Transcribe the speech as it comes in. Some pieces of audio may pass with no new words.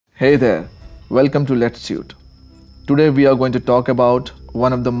Hey there, welcome to Letstute. Today we are going to talk about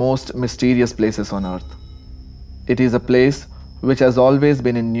one of the most mysterious places on earth. It is a place which has always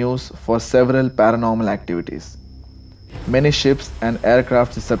been in news for several paranormal activities. Many ships and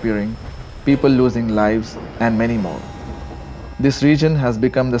aircraft disappearing, people losing lives, and many more. This region has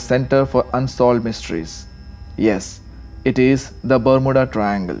become the center for unsolved mysteries. Yes, it is the Bermuda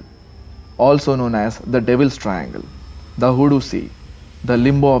Triangle, also known as the Devil's Triangle, the Hoodoo Sea, the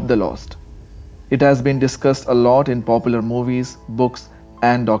Limbo of the Lost. It has been discussed a lot in popular movies, books,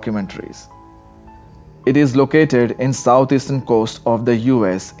 and documentaries. It is located in southeastern coast of the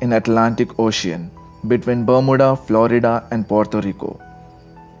US in Atlantic Ocean between Bermuda, Florida, and Puerto Rico.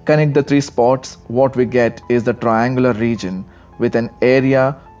 Connect the three spots, what we get is the triangular region with an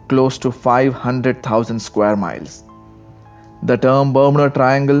area close to 500,000 square miles. The term Bermuda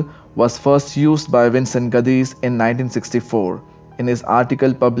Triangle was first used by Vincent Gaddis in 1964 in his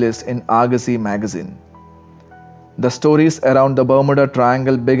article published in Argosy magazine. The stories around the Bermuda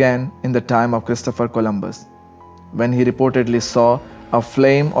Triangle began in the time of Christopher Columbus, when he reportedly saw a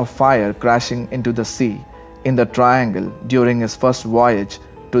flame of fire crashing into the sea in the triangle during his first voyage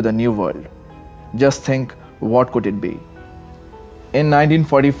to the New World. Just think, what could it be? In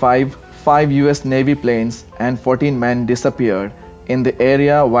 1945, 5 US Navy planes and 14 men disappeared in the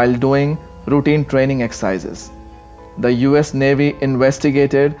area while doing routine training exercises. The US Navy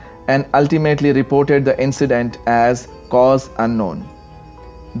investigated and ultimately reported the incident as cause unknown.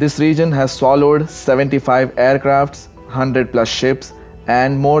 This region has swallowed 75 aircrafts, 100 plus ships,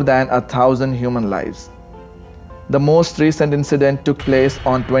 and more than 1,000 human lives. The most recent incident took place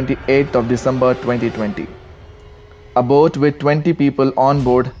on 28th of December 2020. A boat with 20 people on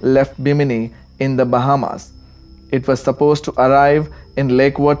board left Bimini in the Bahamas. It was supposed to arrive in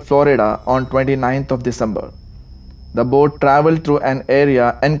Lake Worth, Florida on 29th of December. The boat traveled through an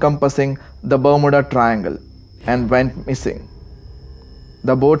area encompassing the Bermuda Triangle and went missing.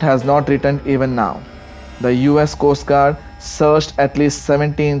 The boat has not returned even now. The US Coast Guard searched at least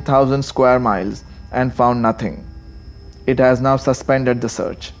 17,000 square miles and found nothing. It has now suspended the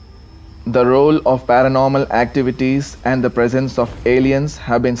search. The role of paranormal activities and the presence of aliens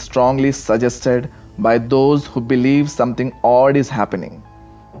have been strongly suggested by those who believe something odd is happening,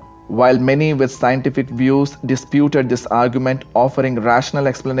 while many with scientific views disputed this argument, offering rational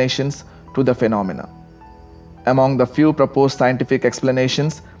explanations to the phenomena. Among the few proposed scientific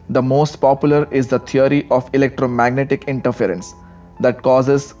explanations, the most popular is the theory of electromagnetic interference that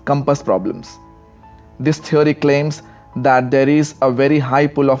causes compass problems. This theory claims that there is a very high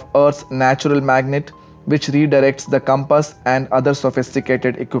pull of Earth's natural magnet which redirects the compass and other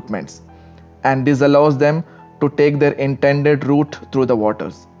sophisticated equipments and disallows them to take their intended route through the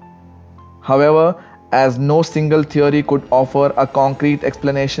waters. However, as no single theory could offer a concrete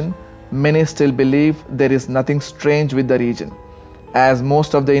explanation, many still believe there is nothing strange with the region, as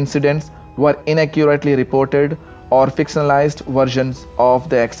most of the incidents were inaccurately reported or fictionalized versions of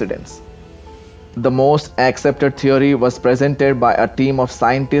the accidents. The most accepted theory was presented by a team of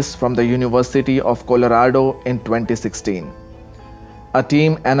scientists from the University of Colorado in 2016. A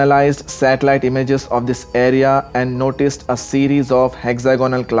team analyzed satellite images of this area and noticed a series of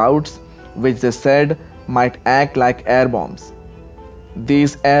hexagonal clouds which they said might act like air bombs.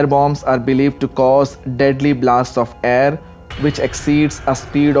 These air bombs are believed to cause deadly blasts of air which exceeds a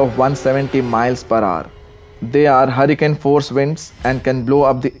speed of 170 miles per hour. They are hurricane force winds and can blow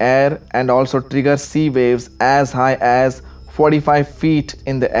up the air and also trigger sea waves as high as 45 feet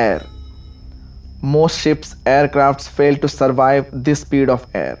in the air. Most ships' aircrafts fail to survive this speed of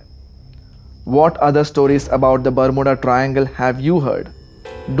air. What other stories about the Bermuda Triangle have you heard?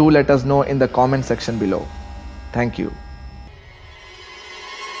 Do let us know in the comment section below. Thank you.